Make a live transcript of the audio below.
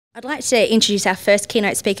I'd like to introduce our first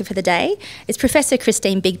keynote speaker for the day. It's Professor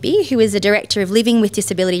Christine Bigby, who is the Director of Living with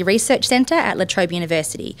Disability Research Centre at Trobe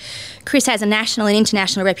University. Chris has a national and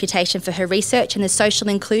international reputation for her research in the social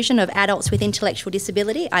inclusion of adults with intellectual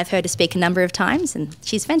disability. I've heard her speak a number of times and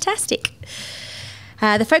she's fantastic.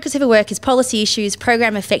 The focus of her work is policy issues,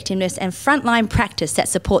 program effectiveness and frontline practice that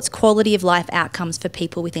supports quality of life outcomes for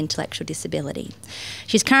people with intellectual disability.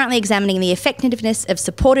 She's currently examining the effectiveness of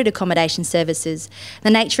supported accommodation services, the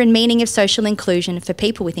nature and meaning of social inclusion for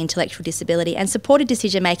people with intellectual disability and supported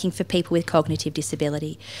decision making for people with cognitive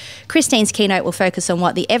disability. Christine's keynote will focus on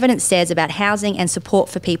what the evidence says about housing and support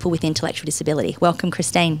for people with intellectual disability. Welcome,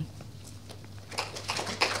 Christine.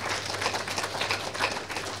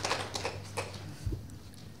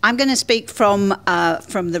 I'm going to speak from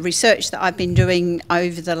the research that I've been doing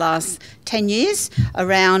over the last 10 years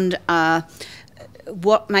around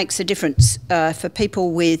what makes a difference for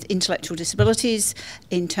people with intellectual disabilities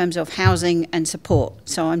in terms of housing and support.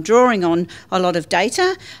 So I'm drawing on a lot of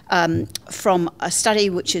data from a study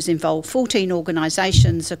which has involved 14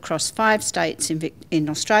 organisations across 5 states in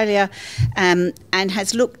Australia and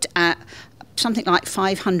has looked at something like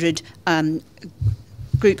 500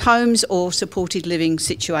 group homes or supported living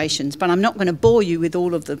situations. But I'm not going to bore you with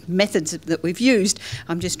all of the methods that we've used.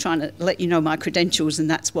 I'm just trying to let you know my credentials, and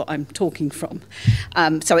that's what I'm talking from.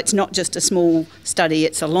 So it's not just a small study,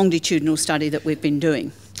 it's a longitudinal study that we've been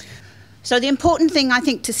doing. So the important thing, I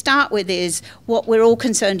think, to start with is what we're all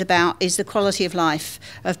concerned about is the quality of life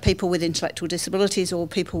of people with intellectual disabilities or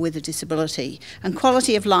people with a disability. And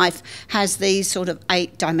quality of life has these sort of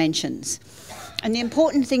 8 dimensions. And the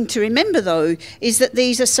important thing to remember, though, is that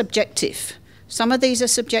these are subjective. Some of these are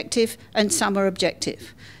subjective and some are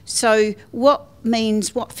objective. So what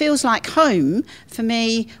feels like home for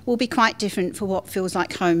me will be quite different for what feels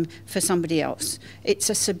like home for somebody else. It's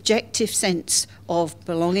a subjective sense of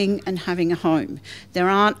belonging and having a home. There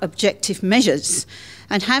aren't objective measures.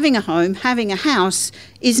 And having a home, having a house,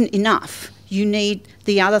 isn't enough. You need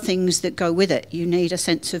the other things that go with it. You need a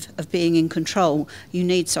sense of being in control. You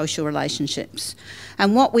need social relationships.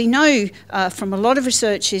 And what we know from a lot of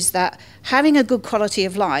research is that having a good quality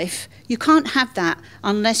of life, you can't have that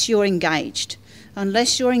unless you're engaged.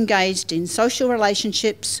 Unless you're engaged in social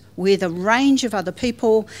relationships with a range of other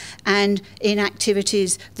people and in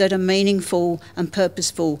activities that are meaningful and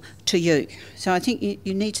purposeful to you. So I think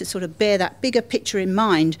you need to sort of bear that bigger picture in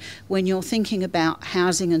mind when you're thinking about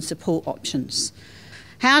housing and support options.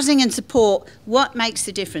 Housing and support, what makes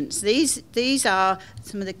the difference? These are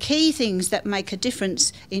some of the key things that make a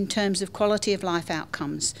difference in terms of quality of life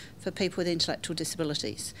outcomes for people with intellectual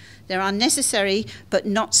disabilities. There are necessary but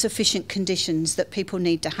not sufficient conditions that people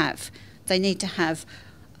need to have. They need to have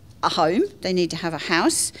a home, they need to have a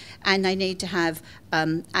house, and they need to have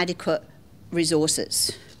adequate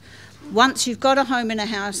resources. Once you've got a home and a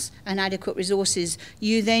house and adequate resources,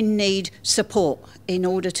 you then need support in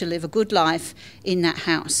order to live a good life in that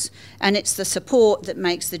house. And it's the support that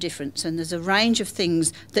makes the difference. And there's a range of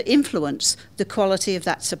things that influence the quality of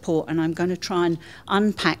that support. And I'm going to try and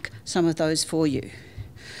unpack some of those for you.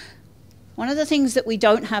 One of the things that we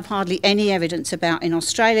don't have hardly any evidence about in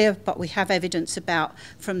Australia, but we have evidence about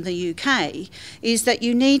from the UK, is that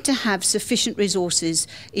you need to have sufficient resources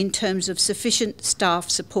in terms of sufficient staff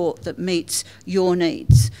support that meets your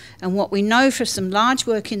needs. And what we know from some large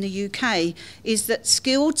work in the UK is that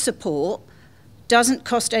skilled support doesn't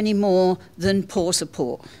cost any more than poor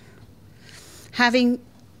support. Having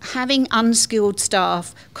unskilled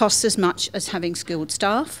staff costs as much as having skilled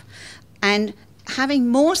staff, and having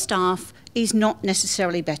more staff is not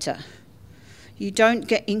necessarily better. You don't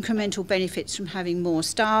get incremental benefits from having more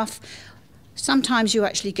staff. Sometimes you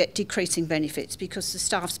actually get decreasing benefits because the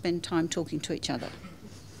staff spend time talking to each other.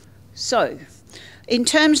 So, in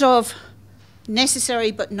terms of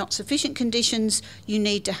necessary but not sufficient conditions, you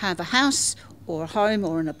need to have a house or a home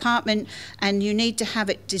or an apartment, and you need to have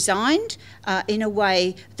it designed in a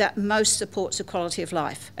way that most supports the quality of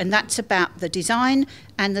life. And that's about the design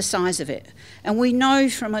and the size of it. And we know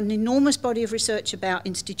from an enormous body of research about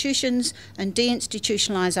institutions and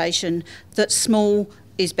deinstitutionalisation that small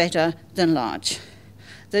is better than large.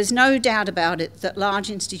 There's no doubt about it that large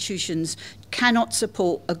institutions cannot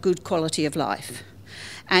support a good quality of life.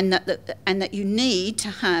 And that you need to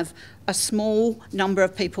have a small number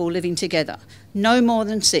of people living together. No more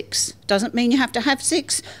than 6. Doesn't mean you have to have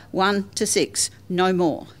 6, 1 to 6, no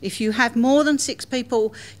more. If you have more than 6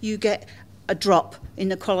 people, you get a drop in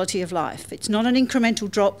the quality of life. It's not an incremental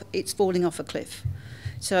drop, it's falling off a cliff.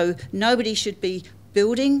 So nobody should be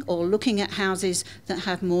building or looking at houses that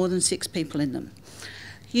have more than 6 people in them.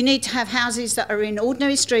 You need to have houses that are in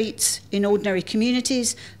ordinary streets, in ordinary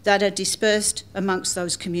communities, that are dispersed amongst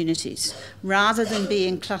those communities, rather than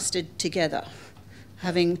being clustered together.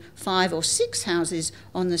 Having 5 or 6 houses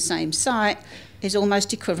on the same site is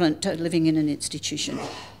almost equivalent to living in an institution.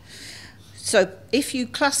 So if you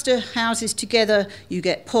cluster houses together, you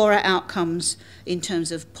get poorer outcomes in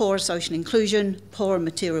terms of poorer social inclusion, poorer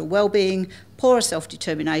material well-being, poorer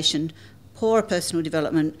self-determination, poorer personal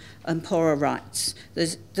development and poorer rights.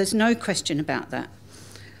 There's no question about that.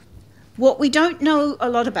 What we don't know a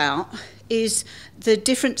lot about is the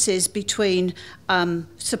differences between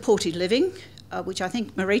supported living, which I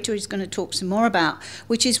think Marita is going to talk some more about,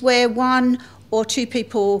 which is where 1 or 2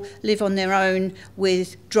 people live on their own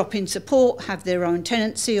with drop-in support, have their own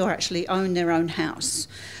tenancy or actually own their own house.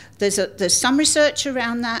 There's some research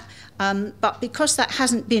around that, but because that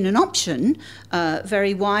hasn't been an option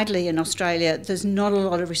very widely in Australia, there's not a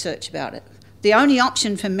lot of research about it. The only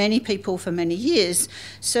option for many people for many years,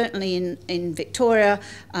 certainly in Victoria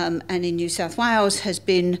and in New South Wales, has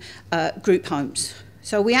been group homes.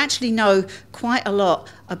 So we actually know quite a lot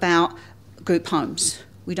about group homes.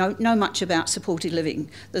 We don't know much about supported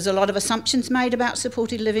living. There's a lot of assumptions made about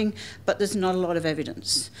supported living, but there's not a lot of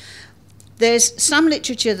evidence. There's some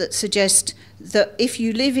literature that suggests that if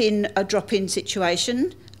you live in a drop-in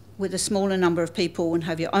situation with a smaller number of people and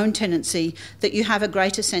have your own tenancy, that you have a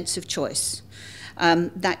greater sense of choice,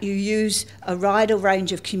 that you use a wider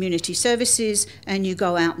range of community services and you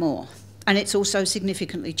go out more. And it's also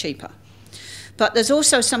significantly cheaper. But there's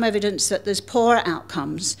also some evidence that there's poorer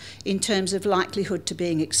outcomes in terms of likelihood to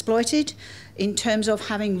being exploited, in terms of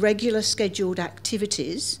having regular scheduled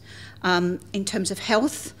activities, in terms of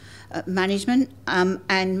health management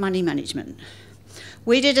and money management.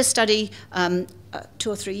 We did a study 2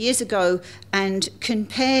 or 3 years ago and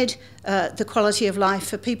compared the quality of life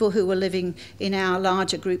for people who were living in our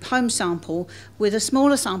larger group home sample with a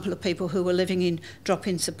smaller sample of people who were living in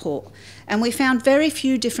drop-in support. And we found very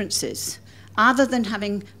few differences, other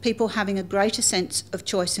than people having a greater sense of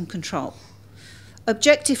choice and control.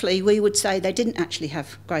 Objectively, we would say they didn't actually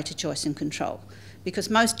have greater choice and control, because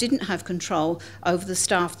most didn't have control over the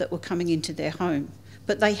staff that were coming into their home,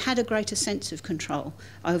 but they had a greater sense of control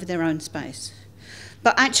over their own space.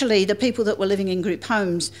 But actually, the people that were living in group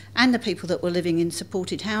homes and the people that were living in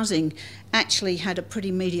supported housing actually had a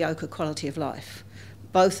pretty mediocre quality of life,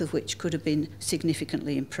 both of which could have been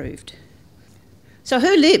significantly improved. So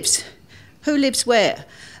who lives? Who lives where?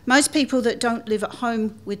 Most people that don't live at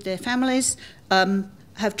home with their families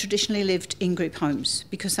have traditionally lived in group homes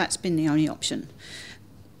because that's been the only option.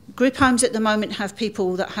 Group homes at the moment have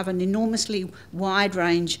people that have an enormously wide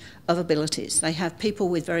range of abilities. They have people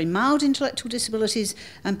with very mild intellectual disabilities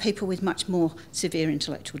and people with much more severe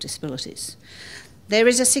intellectual disabilities. There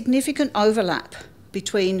is a significant overlap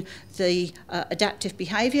between the adaptive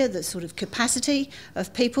behaviour, the sort of capacity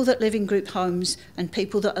of people that live in group homes and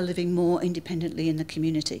people that are living more independently in the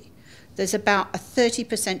community. There's about a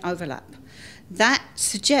 30% overlap. That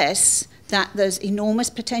suggests that there's enormous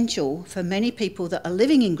potential for many people that are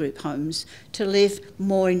living in group homes to live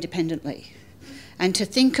more independently and to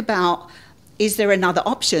think about, is there another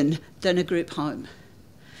option than a group home?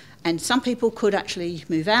 And some people could actually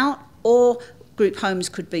move out, or group homes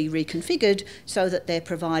could be reconfigured so that they're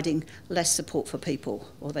providing less support for people,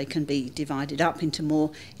 or they can be divided up into more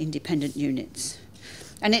independent units.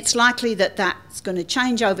 And it's likely that that's going to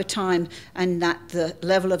change over time, and that the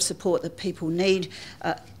level of support that people need,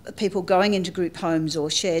 people going into group homes or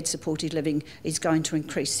shared supported living, is going to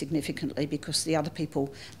increase significantly because the other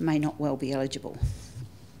people may not well be eligible.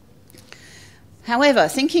 However,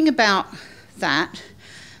 thinking about that,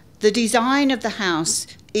 the design of the house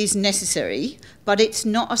is necessary, but it's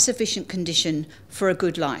not a sufficient condition for a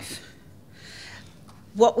good life.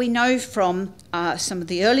 What we know from some of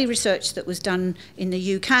the early research that was done in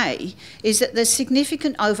the UK is that there's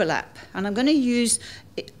significant overlap, and I'm going to use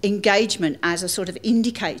engagement as a sort of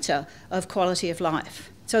indicator of quality of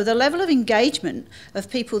life. So the level of engagement of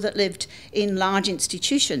people that lived in large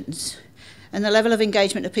institutions and the level of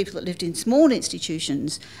engagement of people that lived in small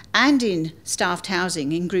institutions and in staffed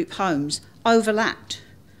housing, in group homes, overlapped.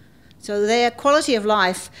 So their quality of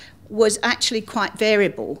life was actually quite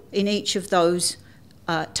variable in each of those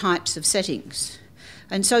types of settings.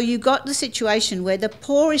 And so you got the situation where the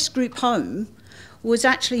poorest group home was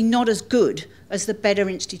actually not as good as the better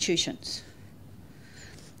institutions.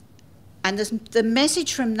 And the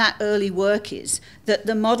message from that early work is that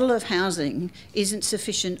the model of housing isn't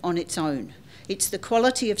sufficient on its own. It's the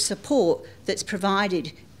quality of support that's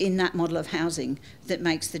provided in that model of housing that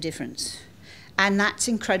makes the difference. And that's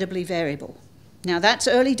incredibly variable. Now that's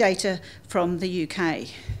early data from the UK.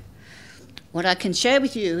 What I can share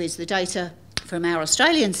with you is the data from our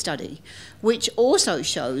Australian study, which also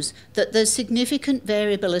shows that there's significant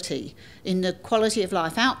variability in the quality of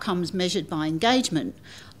life outcomes measured by engagement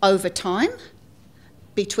over time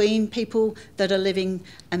between people that are living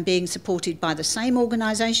and being supported by the same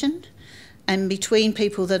organisation, and between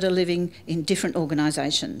people that are living in different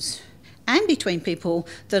organisations, and between people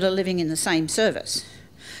that are living in the same service.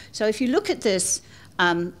 So if you look at this,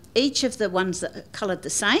 each of the ones that are coloured the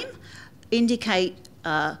same indicate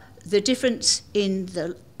the difference in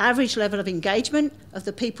the average level of engagement of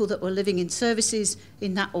the people that were living in services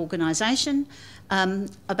in that organisation,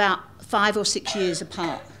 about 5 or 6 years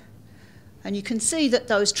apart. And you can see that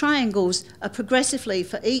those triangles are progressively,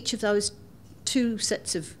 for each of those two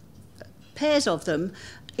sets of pairs of them,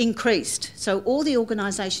 increased. So all the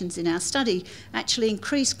organisations in our study actually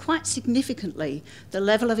increased quite significantly the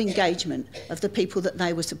level of engagement of the people that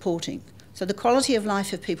they were supporting. So the quality of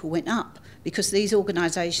life of people went up because these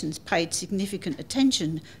organisations paid significant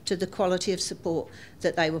attention to the quality of support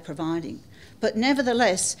that they were providing. But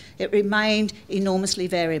nevertheless, it remained enormously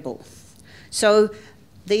variable. So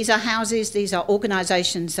these are houses, these are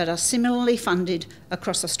organisations that are similarly funded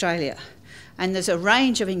across Australia. And there's a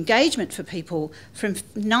range of engagement for people from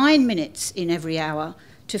 9 minutes in every hour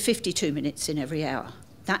to 52 minutes in every hour.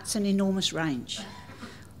 That's an enormous range,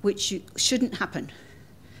 which shouldn't happen.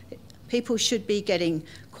 People should be getting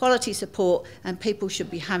quality support and people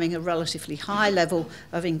should be having a relatively high level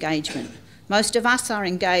of engagement. Most of us are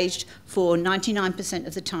engaged for 99%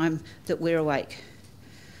 of the time that we're awake.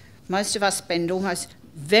 Most of us spend almost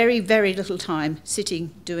very, very little time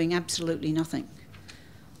sitting doing absolutely nothing.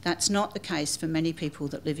 That's not the case for many people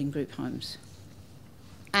that live in group homes.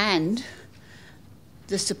 And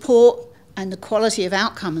the support and the quality of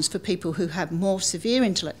outcomes for people who have more severe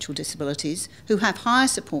intellectual disabilities, who have higher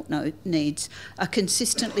support needs, are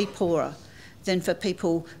consistently poorer than for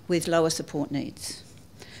people with lower support needs.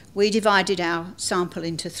 We divided our sample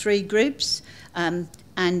into 3 groups, and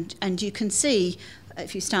you can see,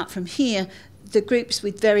 if you start from here, the groups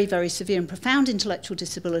with very, very severe and profound intellectual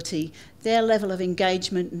disability, their level of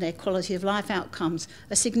engagement and their quality of life outcomes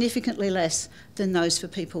are significantly less than those for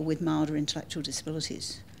people with milder intellectual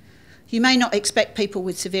disabilities. You may not expect people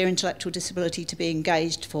with severe intellectual disability to be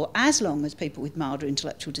engaged for as long as people with milder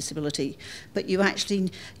intellectual disability, but you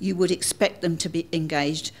would expect them to be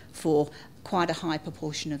engaged for quite a high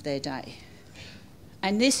proportion of their day.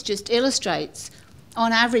 And this just illustrates,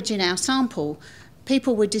 on average in our sample,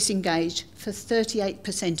 people were disengaged for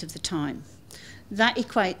 38% of the time. That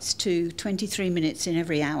equates to 23 minutes in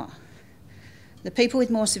every hour. The people with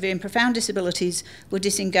more severe and profound disabilities were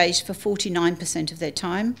disengaged for 49% of their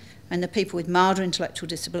time, and the people with milder intellectual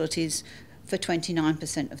disabilities for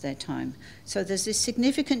 29% of their time. So there's this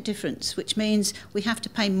significant difference, which means we have to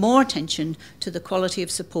pay more attention to the quality of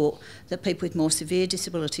support that people with more severe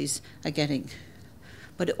disabilities are getting.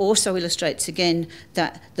 But it also illustrates again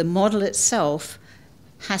that the model itself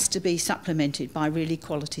has to be supplemented by really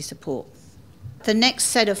quality support. The next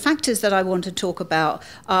set of factors that I want to talk about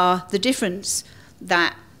are the difference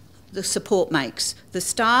that the support makes. The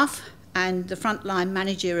staff and the frontline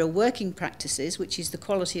managerial working practices, which is the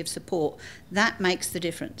quality of support, that makes the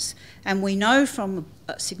difference. And we know from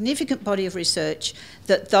a significant body of research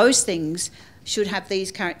that those things should have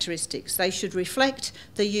these characteristics. They should reflect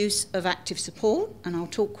the use of active support, and I'll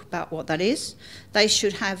talk about what that is. They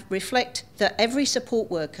should reflect that every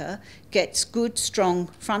support worker gets good, strong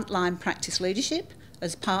frontline practice leadership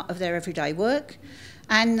as part of their everyday work,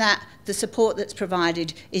 and that the support that's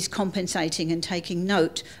provided is compensating and taking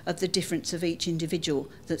note of the difference of each individual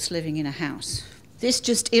that's living in a house. This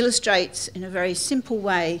just illustrates in a very simple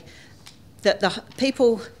way that the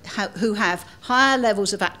people who have higher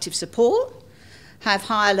levels of active support have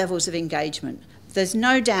higher levels of engagement. There's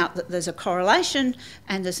no doubt that there's a correlation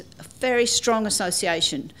and there's a very strong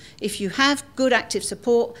association. If you have good active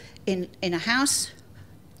support in a house,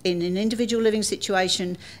 in an individual living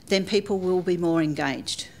situation, then people will be more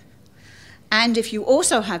engaged. And if you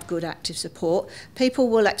also have good active support, people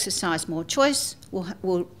will exercise more choice,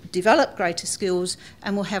 will develop greater skills,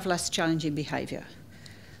 and will have less challenging behaviour.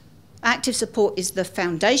 Active support is the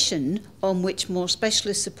foundation on which more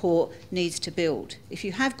specialist support needs to build. If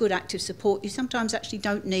you have good active support, you sometimes actually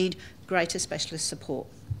don't need greater specialist support.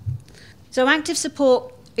 So active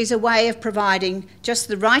support is a way of providing just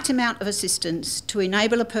the right amount of assistance to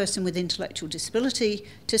enable a person with intellectual disability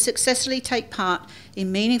to successfully take part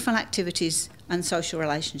in meaningful activities and social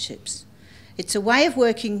relationships. It's a way of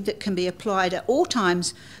working that can be applied at all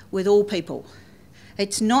times with all people.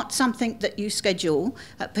 It's not something that you schedule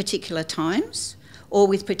at particular times or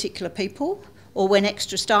with particular people or when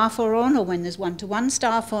extra staff are on or when there's one-to-one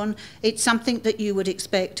staff on. It's something that you would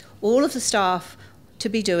expect all of the staff to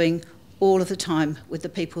be doing all of the time with the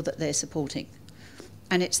people that they're supporting.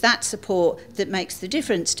 And it's that support that makes the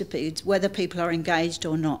difference to whether people are engaged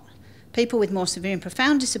or not. People with more severe and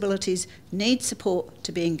profound disabilities need support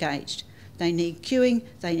to be engaged. They need cueing,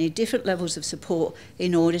 they need different levels of support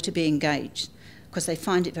in order to be engaged, because they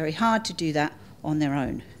find it very hard to do that on their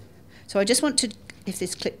own. So I just want to, if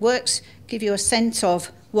this clip works, give you a sense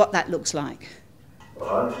of what that looks like.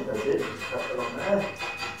 Well, I think that's it. Just it on there.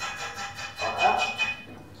 Like that.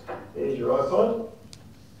 There's your iPod.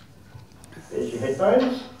 There's your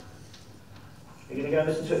headphones. You're going to go and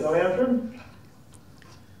listen to it in the lounge room?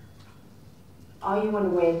 Oh, you want to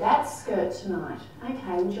wear that skirt tonight?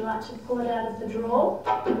 Okay, would you like to pull it out of the drawer?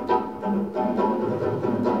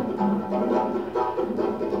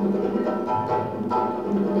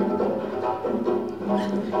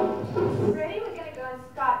 Ready? We're going to go and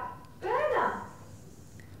start burner.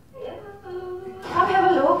 Come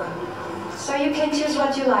have a look, so you can choose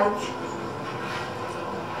what you like.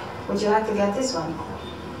 Would you like to get this one?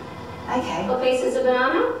 Okay. What pieces of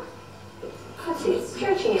banana? That's it,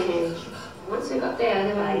 stretching your hand. Once we got there,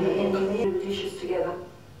 then we're going to the dishes together.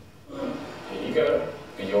 Here you go.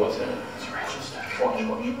 Be your turn. It's Rachel's turn.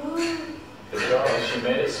 Watch. Good job. She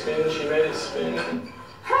made it spin. She made it spin.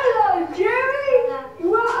 Hello, Jerry! You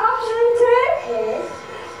want afternoon tea? Yes.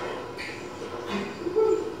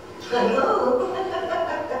 Hello.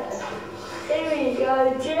 There you go,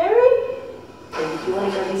 Jerry. Do you want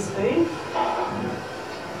to grab his spoon?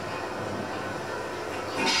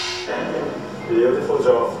 Beautiful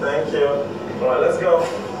job. Thank you. All right, let's go.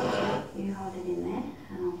 You hold it in there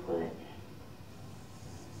and I'll pull it.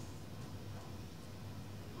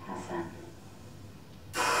 How's that?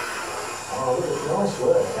 Oh, nice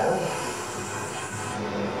work, Karen.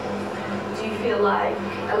 Do you feel like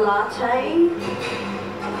a latte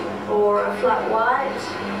or a flat white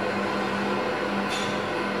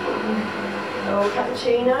or a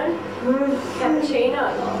cappuccino? Cappuccino.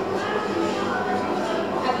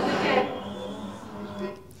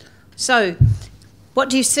 So, what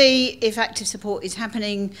do you see if active support is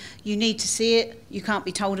happening? You need to see it, you can't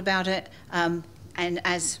be told about it, and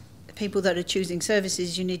as people that are choosing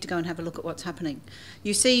services, you need to go and have a look at what's happening.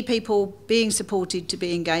 You see people being supported to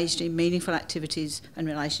be engaged in meaningful activities and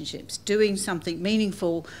relationships, doing something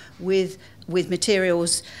meaningful with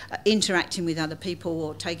materials, interacting with other people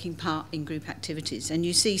or taking part in group activities. And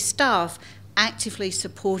you see staff actively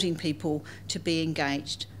supporting people to be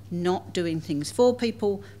engaged, not doing things for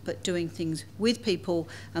people, but doing things with people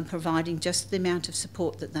and providing just the amount of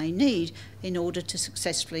support that they need in order to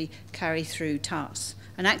successfully carry through tasks.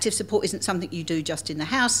 And active support isn't something you do just in the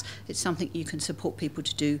house, it's something you can support people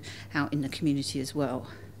to do out in the community as well.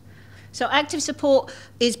 So active support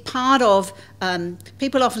is part of,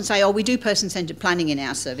 people often say, oh, we do person-centred planning in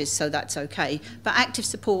our service, so that's okay. But active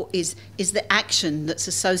support is the action that's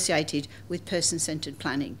associated with person-centred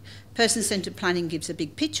planning. Person-centred planning gives a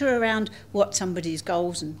big picture around what somebody's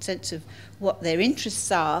goals and sense of what their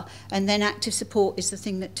interests are, and then active support is the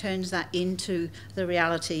thing that turns that into the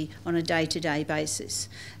reality on a day-to-day basis.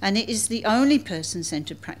 And it is the only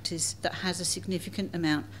person-centred practice that has a significant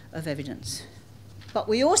amount of evidence. But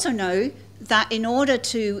we also know that in order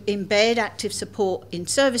to embed active support in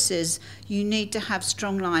services, you need to have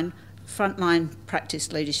strong frontline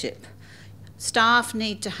practice leadership. Staff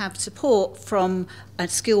need to have support from a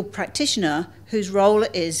skilled practitioner whose role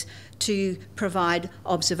it is to provide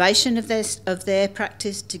observation of their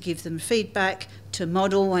practice, to give them feedback, to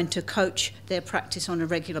model and to coach their practice on a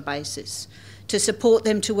regular basis, to support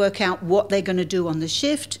them to work out what they're going to do on the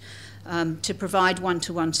shift, to provide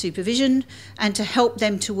one-to-one supervision, and to help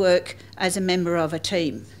them to work as a member of a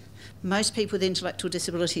team. Most people with intellectual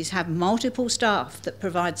disabilities have multiple staff that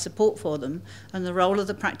provide support for them, and the role of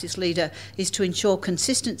the practice leader is to ensure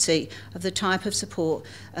consistency of the type of support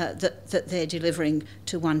that they're delivering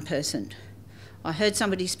to one person. I heard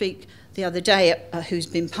somebody speak the other day who's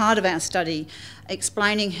been part of our study,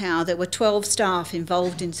 explaining how there were 12 staff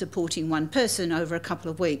involved in supporting one person over a couple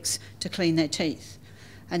of weeks to clean their teeth.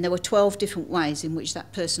 And there were 12 different ways in which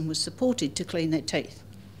that person was supported to clean their teeth.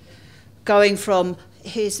 Going from,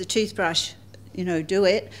 here's the toothbrush, do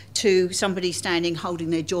it, to somebody standing holding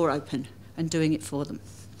their jaw open and doing it for them.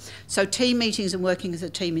 So team meetings and working as a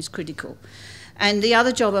team is critical. And the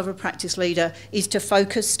other job of a practice leader is to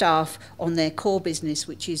focus staff on their core business,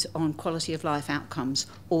 which is on quality of life outcomes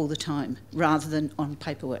all the time, rather than on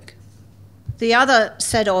paperwork. The other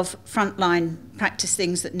set of frontline practice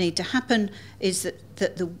things that need to happen is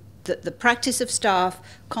that the practice of staff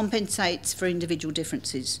compensates for individual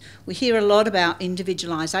differences. We hear a lot about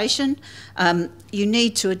individualisation. You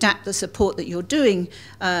need to adapt the support that you're doing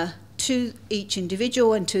to each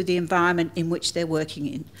individual and to the environment in which they're working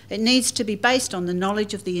in. It needs to be based on the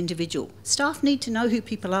knowledge of the individual. Staff need to know who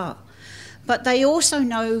people are, but they also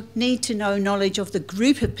need to know knowledge of the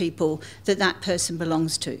group of people that that person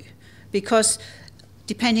belongs to, because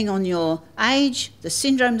depending on your age, the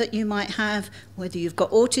syndrome that you might have, whether you've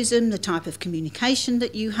got autism, the type of communication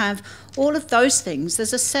that you have, all of those things,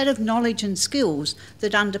 there's a set of knowledge and skills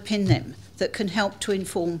that underpin them that can help to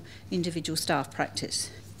inform individual staff practice.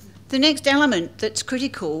 The next element that's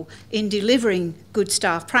critical in delivering good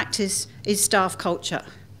staff practice is staff culture.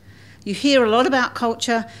 You hear a lot about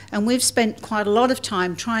culture, and we've spent quite a lot of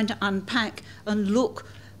time trying to unpack and look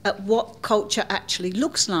at what culture actually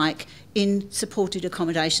looks like in supported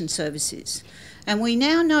accommodation services. And we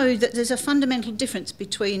now know that there's a fundamental difference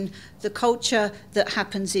between the culture that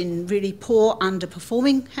happens in really poor,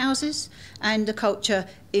 underperforming houses and the culture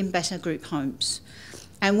in better group homes.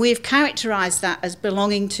 And we've characterised that as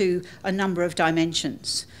belonging to a number of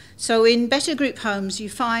dimensions. So in better group homes, you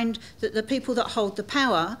find that the people that hold the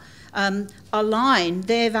power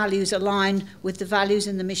their values align with the values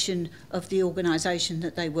and the mission of the organisation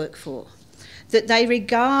that they work for. That they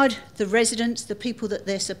regard the residents, the people that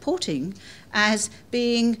they're supporting, as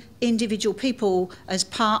being individual people as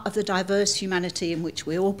part of the diverse humanity in which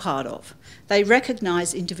we're all part of. They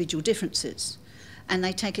recognise individual differences and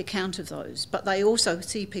they take account of those, but they also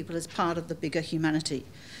see people as part of the bigger humanity.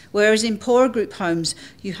 Whereas in poorer group homes,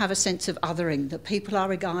 you have a sense of othering, that people are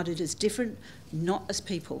regarded as different, not as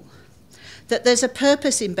people. That there's a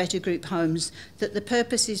purpose in better group homes, that the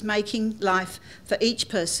purpose is making life for each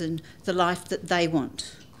person the life that they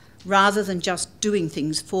want, rather than just doing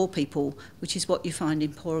things for people, which is what you find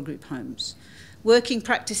in poorer group homes. Working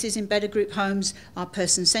practices in better group homes are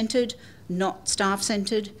person-centred, not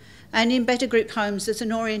staff-centred, and in better group homes there's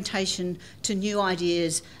an orientation to new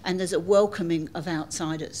ideas and there's a welcoming of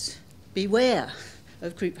outsiders. Beware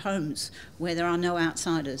of group homes where there are no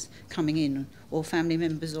outsiders coming in, or family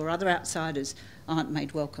members or other outsiders aren't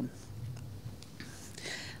made welcome.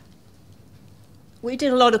 We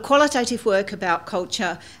did a lot of qualitative work about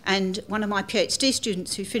culture, and one of my PhD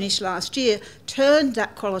students who finished last year turned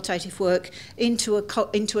that qualitative work into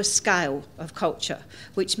a scale of culture,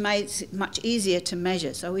 which makes it much easier to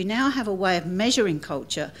measure. So we now have a way of measuring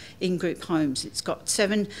culture in group homes. It's got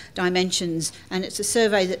 7 dimensions, and it's a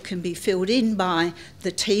survey that can be filled in by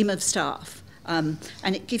the team of staff, and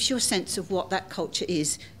it gives you a sense of what that culture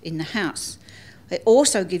is in the house. It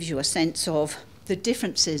also gives you a sense of the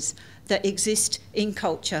differences that exist in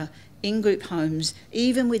culture, in group homes,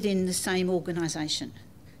 even within the same organisation.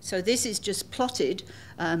 So this is just plotted,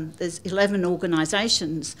 there's 11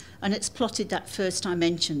 organisations, and it's plotted that first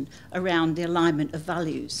dimension around the alignment of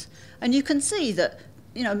values. And you can see that,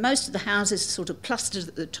 you know, most of the houses are sort of clustered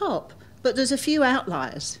at the top, but there's a few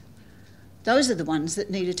outliers. Those are the ones that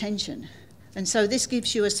need attention. And so this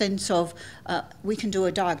gives you a sense of, we can do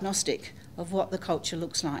a diagnostic of what the culture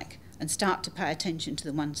looks like and start to pay attention to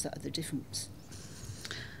the ones that are the difference.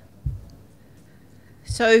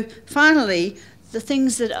 So finally, the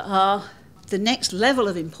things that are the next level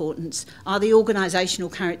of importance are the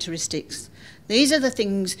organisational characteristics. These are the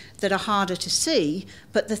things that are harder to see,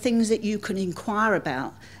 but the things that you can inquire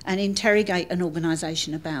about and interrogate an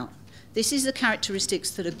organisation about. This is the characteristics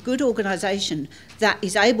that a good organisation that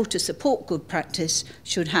is able to support good practice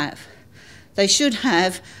should have. They should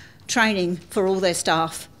have training for all their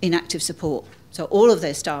staff in active support. So all of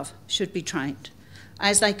their staff should be trained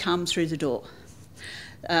as they come through the door.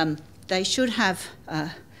 They should have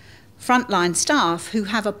frontline staff who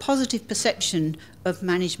have a positive perception of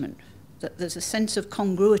management, that there's a sense of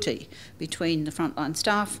congruity between the frontline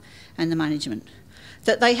staff and the management.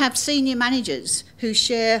 That they have senior managers who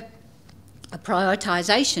share a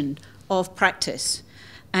prioritisation of practice,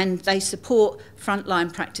 and they support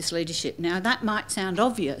frontline practice leadership. Now that might sound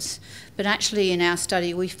obvious, but actually in our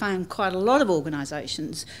study we found quite a lot of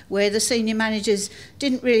organisations where the senior managers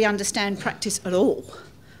didn't really understand practice at all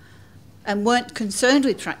and weren't concerned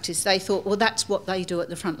with practice. They thought, well, that's what they do at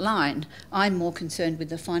the front line. I'm more concerned with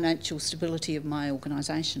the financial stability of my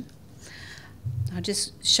organisation. I'll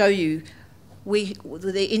just show you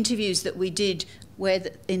the interviews that we did where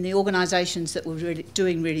in the organisations that were really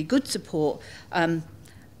doing really good support,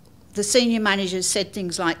 the senior managers said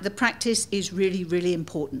things like, the practice is really, really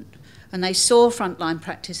important. And they saw frontline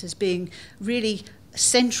practice as being really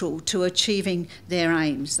central to achieving their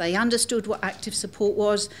aims. They understood what active support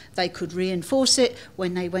was, they could reinforce it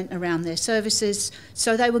when they went around their services,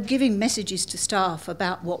 so they were giving messages to staff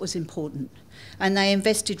about what was important. And they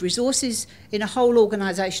invested resources in a whole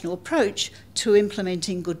organisational approach to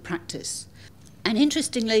implementing good practice. And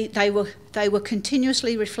interestingly, they were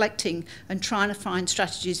continuously reflecting and trying to find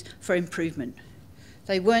strategies for improvement.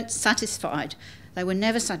 They weren't satisfied. They were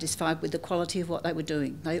never satisfied with the quality of what they were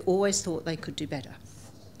doing. They always thought they could do better.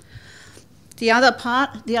 The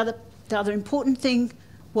other important thing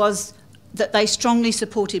was that they strongly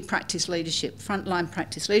supported practice leadership, frontline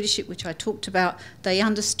practice leadership, which I talked about. They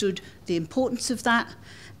understood the importance of that,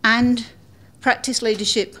 and practice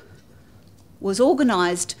leadership was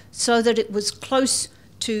organised so that it was close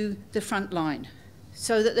to the front line,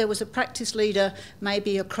 so that there was a practice leader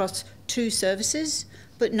maybe across 2 services,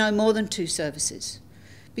 but no more than 2 services.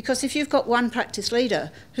 Because if you've got one practice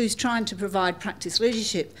leader who's trying to provide practice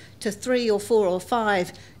leadership to 3 or 4 or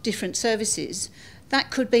 5 different services,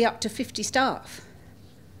 that could be up to 50 staff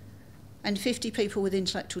and 50 people with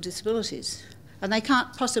intellectual disabilities. And they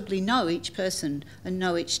can't possibly know each person and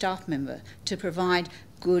know each staff member to provide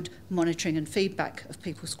good monitoring and feedback of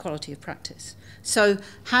people's quality of practice. So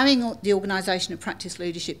having the organisation of practice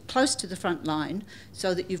leadership close to the front line,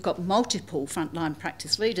 so that you've got multiple frontline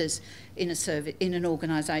practice leaders in an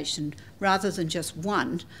organisation rather than just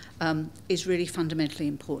one, is really fundamentally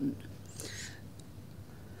important.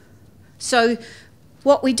 So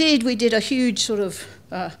what we did a huge sort of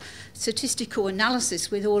statistical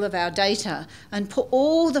analysis with all of our data and put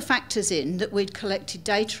all the factors in that we'd collected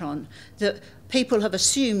data on that people have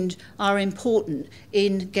assumed are important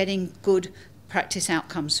in getting good practice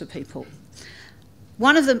outcomes for people.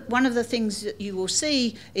 One of the things that you will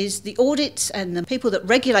see is the audits and the people that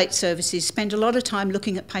regulate services spend a lot of time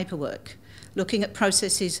looking at paperwork, looking at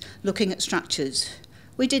processes, looking at structures.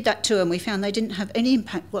 We did that too, and we found they didn't have any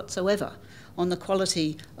impact whatsoever on the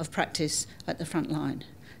quality of practice at the front line.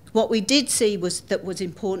 What we did see was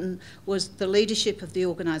important was the leadership of the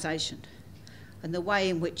organisation and the way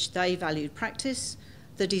in which they valued practice,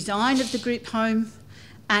 the design of the group home,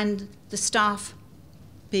 and the staff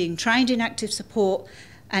being trained in active support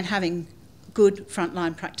and having good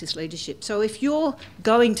frontline practice leadership. So if you're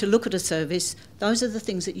going to look at a service, those are the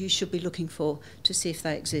things that you should be looking for to see if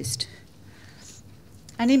they exist.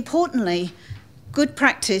 And importantly, good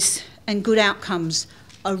practice and good outcomes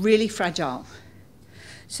are really fragile.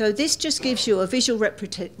 So this just gives you a visual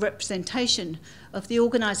representation of the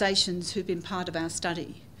organisations who've been part of our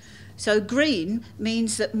study. So green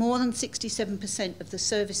means that more than 67% of the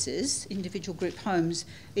services, individual group homes,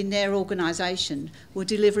 in their organisation were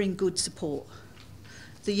delivering good support.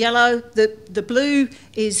 The yellow, the blue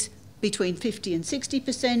is between 50 and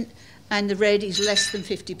 60%, and the red is less than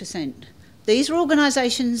 50%. These are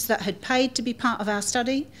organisations that had paid to be part of our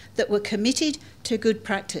study, that were committed to good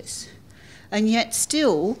practice. And yet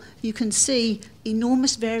still, you can see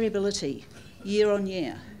enormous variability year on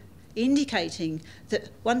year, indicating that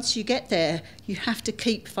once you get there, you have to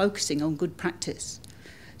keep focusing on good practice.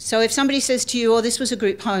 So if somebody says to you, oh, this was a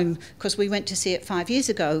group home because we went to see it 5 years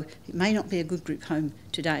ago, it may not be a good group home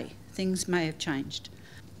today. Things may have changed.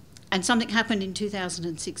 And something happened in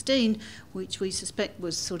 2016, which we suspect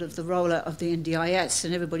was sort of the roller of the NDIS,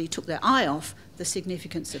 and everybody took their eye off the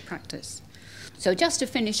significance of practice. So just to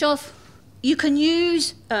finish off, you can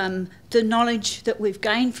use the knowledge that we've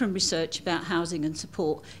gained from research about housing and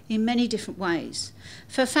support in many different ways.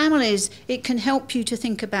 For families, it can help you to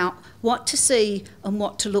think about what to see and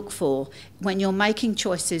what to look for when you're making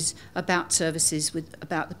choices about services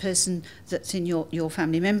about the person that's in your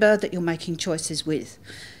family member that you're making choices with.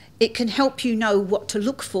 It can help you know what to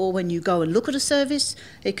look for when you go and look at a service.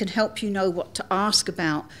 It can help you know what to ask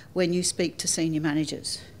about when you speak to senior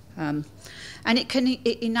managers. And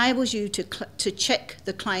it enables you to check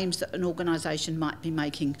the claims that an organisation might be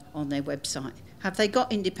making on their website. Have they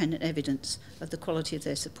got independent evidence of the quality of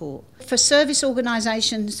their support? For service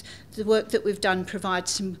organisations, the work that we've done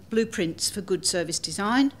provides some blueprints for good service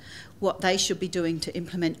design, what they should be doing to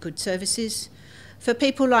implement good services. For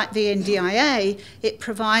people like the NDIA, it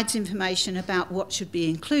provides information about what should be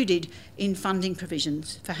included in funding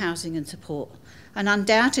provisions for housing and support. And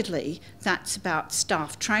undoubtedly, that's about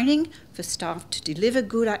staff training, for staff to deliver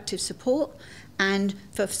good active support, and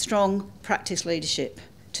for strong practice leadership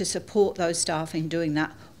to support those staff in doing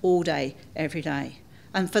that all day, every day.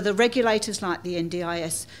 And for the regulators like the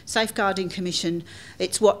NDIS Safeguarding Commission,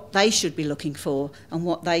 it's what they should be looking for and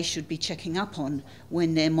what they should be checking up on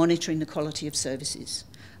when they're monitoring the quality of services.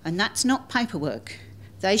 And that's not paperwork.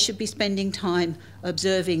 They should be spending time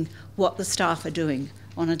observing what the staff are doing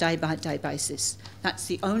on a day-by-day basis. That's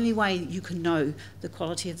the only way you can know the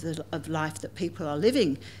quality of life that people are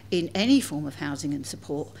living in any form of housing and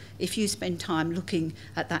support, if you spend time looking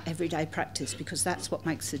at that everyday practice, because that's what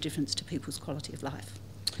makes the difference to people's quality of life.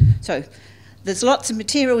 So there's lots of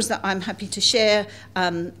materials that I'm happy to share.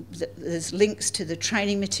 There's links to the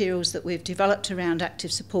training materials that we've developed around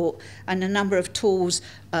active support, and a number of tools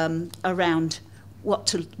around what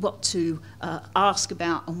to ask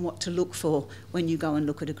about and what to look for when you go and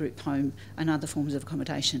look at a group home and other forms of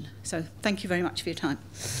accommodation. So thank you very much for your time.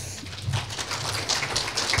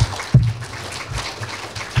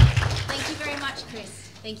 Thank you very much, Chris.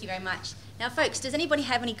 Thank you very much. Now, folks, does anybody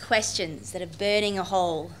have any questions that are burning a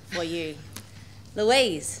hole for you?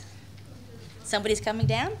 Louise, somebody's coming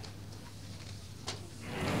down?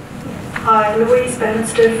 Hi, Louise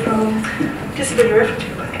Bannister from Disability Reference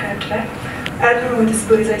Group, I think I am today. Admin with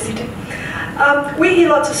Disabilities ACT. We hear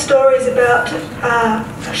lots of stories about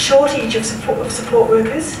a shortage of support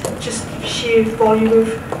workers, just sheer volume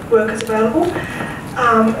of workers available.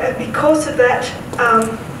 And because of that,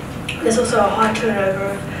 there's also a high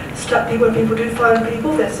turnover of staff. When people do find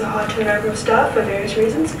people, there's a high turnover of staff for various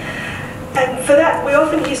reasons. And for that, we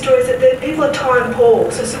often hear stories that people are time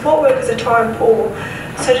poor, so support workers are time poor.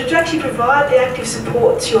 So to actually provide the active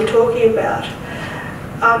supports you're talking about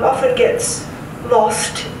often gets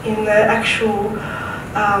lost in the actual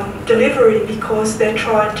delivery, because they're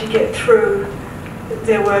trying to get through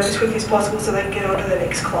their work as quickly as possible so they can get on to the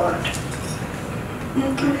next client.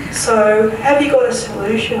 So have you got a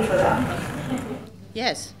solution for that?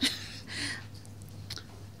 Yes.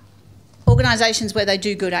 Organisations where they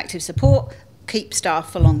do good active support keep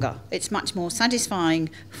staff for longer. It's much more satisfying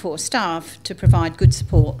for staff to provide good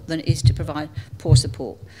support than it is to provide poor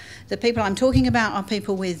support. The people I'm talking about are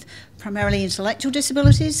people with primarily intellectual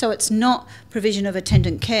disabilities, so it's not provision of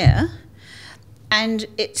attendant care. And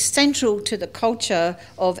it's central to the culture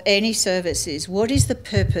of any services. What is the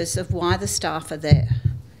purpose of why the staff are there?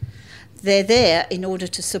 They're there in order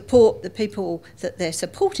to support the people that they're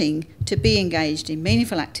supporting to be engaged in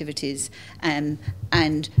meaningful activities and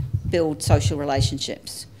build social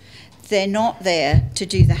relationships. They're not there to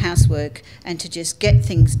do the housework and to just get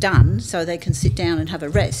things done so they can sit down and have a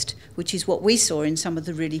rest, which is what we saw in some of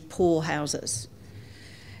the really poor houses.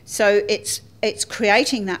 So it's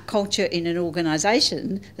creating that culture in an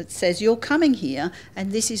organisation that says you're coming here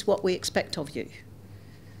and this is what we expect of you.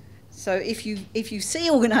 So if you see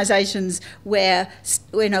organisations where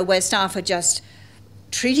staff are just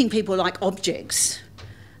treating people like objects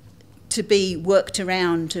to be worked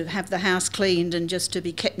around, to have the house cleaned and just to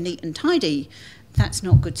be kept neat and tidy, that's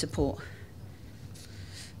not good support.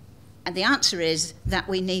 And the answer is that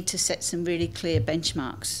we need to set some really clear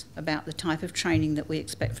benchmarks about the type of training that we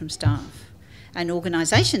expect from staff. And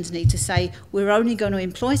organisations need to say, we're only going to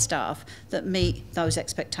employ staff that meet those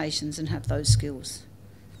expectations and have those skills.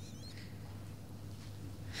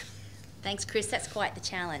 Thanks, Chris. That's quite the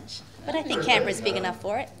challenge. But I think Canberra's big enough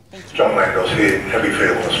for it. Thank you. John Landos here,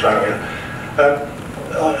 Happyfield, Australia.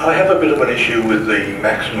 I have a bit of an issue with the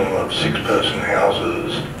maximum of 6-person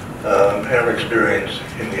houses. Our experience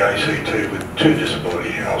in the ACT with 2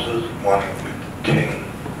 disability houses, one with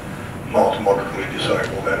 10 mild to moderately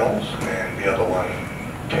disabled adults and the other one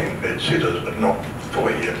 10 bed sitters, but not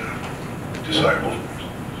fully yet disabled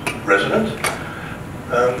residents.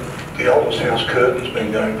 The oldest house, Curtin's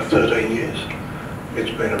been going for 13 years.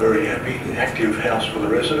 It's been a very happy, active house for the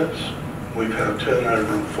residents. We've had a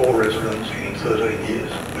turnover of 4 residents in 13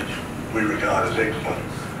 years, which we regard as excellent.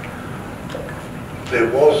 There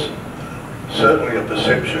was certainly a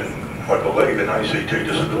perception, I believe, in ACT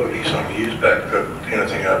disability some years back that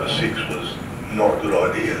anything over 6 was not a good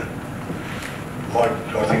idea.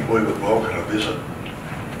 I think we would welcome a visit.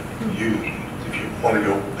 One of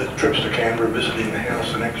your trips to Canberra, visiting the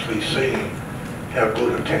house and actually seeing how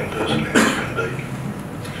good a 10-person house can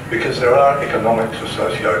be. Because there are economics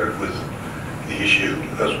associated with the issue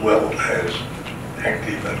as well as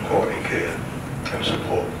active and quality care and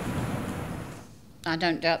support. I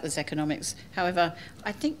don't doubt there's economics. However,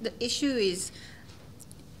 I think the issue is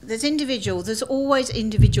there's always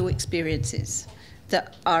individual experiences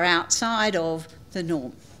that are outside of the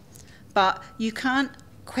norm. But you can't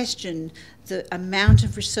question the amount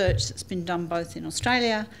of research that's been done both in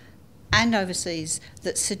Australia and overseas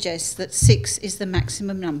that suggests that 6 is the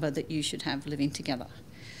maximum number that you should have living together.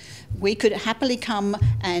 We could happily come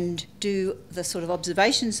and do the sort of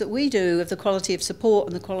observations that we do of the quality of support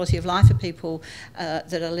and the quality of life of people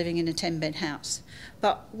that are living in a 10-bed house.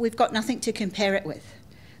 But we've got nothing to compare it with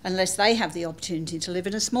unless they have the opportunity to live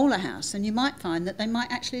in a smaller house, and you might find that they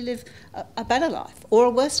might actually live a better life or a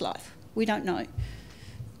worse life. We don't know.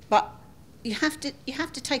 But you have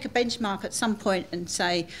to take a benchmark at some point and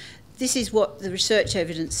say, this is what the research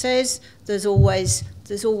evidence says. There's always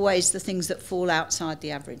the things that fall outside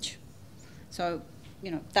the average. So,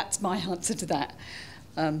 you know, that's my answer to that.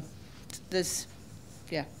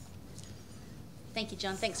 Yeah. Thank you,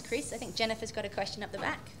 John. Thanks, Chris. I think Jennifer's got a question up the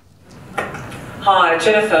back. Hi,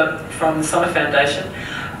 Jennifer from the Summer Foundation.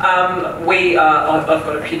 I've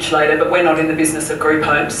got a pitch later, but we're not in the business of group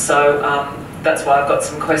homes, so that's why I've got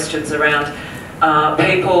some questions around.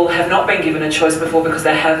 People have not been given a choice before because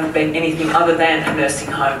there haven't been anything other than a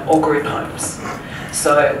nursing home or group homes.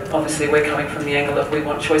 So obviously we're coming from the angle of we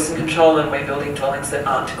want choice and control, and we're building dwellings that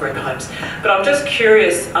aren't group homes. But I'm just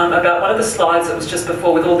curious about one of the slides that was just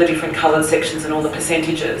before with all the different coloured sections and all the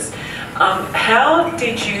percentages. How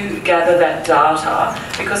did you gather that data?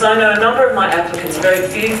 Because I know a number of my applicants are very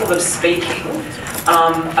fearful of speaking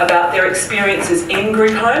about their experiences in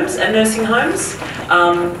group homes and nursing homes,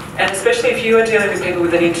 and especially if you are dealing with people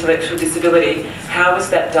with an intellectual disability, how was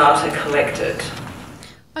that data collected?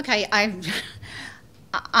 Okay,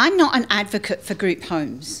 I'm not an advocate for group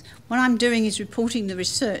homes. What I'm doing is reporting the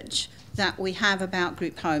research that we have about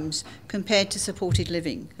group homes compared to supported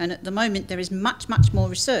living. And at the moment there is much, much more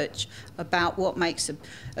research about what makes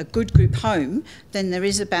a good group home than there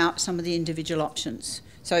is about some of the individual options.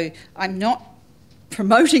 So I'm not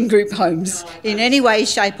promoting group homes in any way,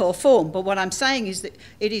 shape or form, but what I'm saying is that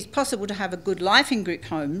it is possible to have a good life in group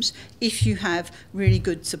homes if you have really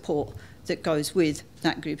good support that goes with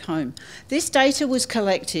that group home. This data was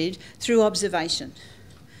collected through observation.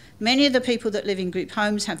 Many of the people that live in group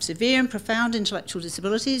homes have severe and profound intellectual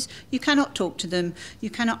disabilities. You cannot talk to them,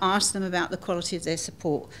 you cannot ask them about the quality of their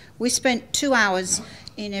support. We spent 2 hours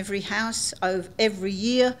in every house every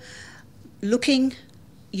year looking,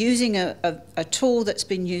 using a tool that's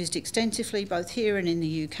been used extensively both here and in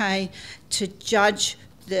the UK to judge,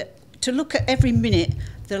 to look at every minute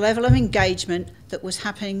the level of engagement that was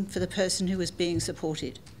happening for the person who was being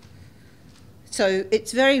supported. So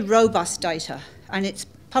it's very robust data, and it's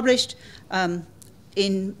published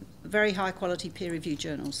in very high quality peer-reviewed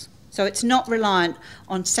journals. So it's not reliant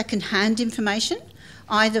on second-hand information,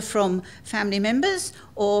 either from family members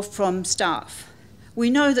or from staff. We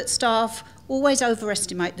know that staff always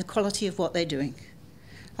overestimate the quality of what they're doing,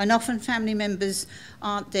 and often family members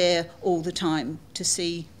aren't there all the time to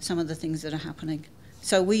see some of the things that are happening.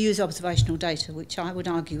 So we use observational data, which I would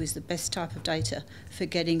argue is the best type of data for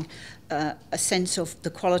getting a sense of the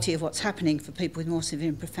quality of what's happening for people with more severe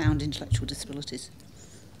and profound intellectual disabilities.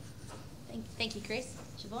 Thank you, Chris.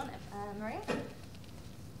 Siobhan, Maria?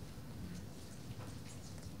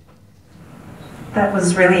 That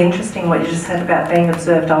was really interesting what you just said about being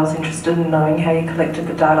observed. I was interested in knowing how you collected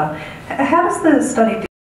the data. How does the study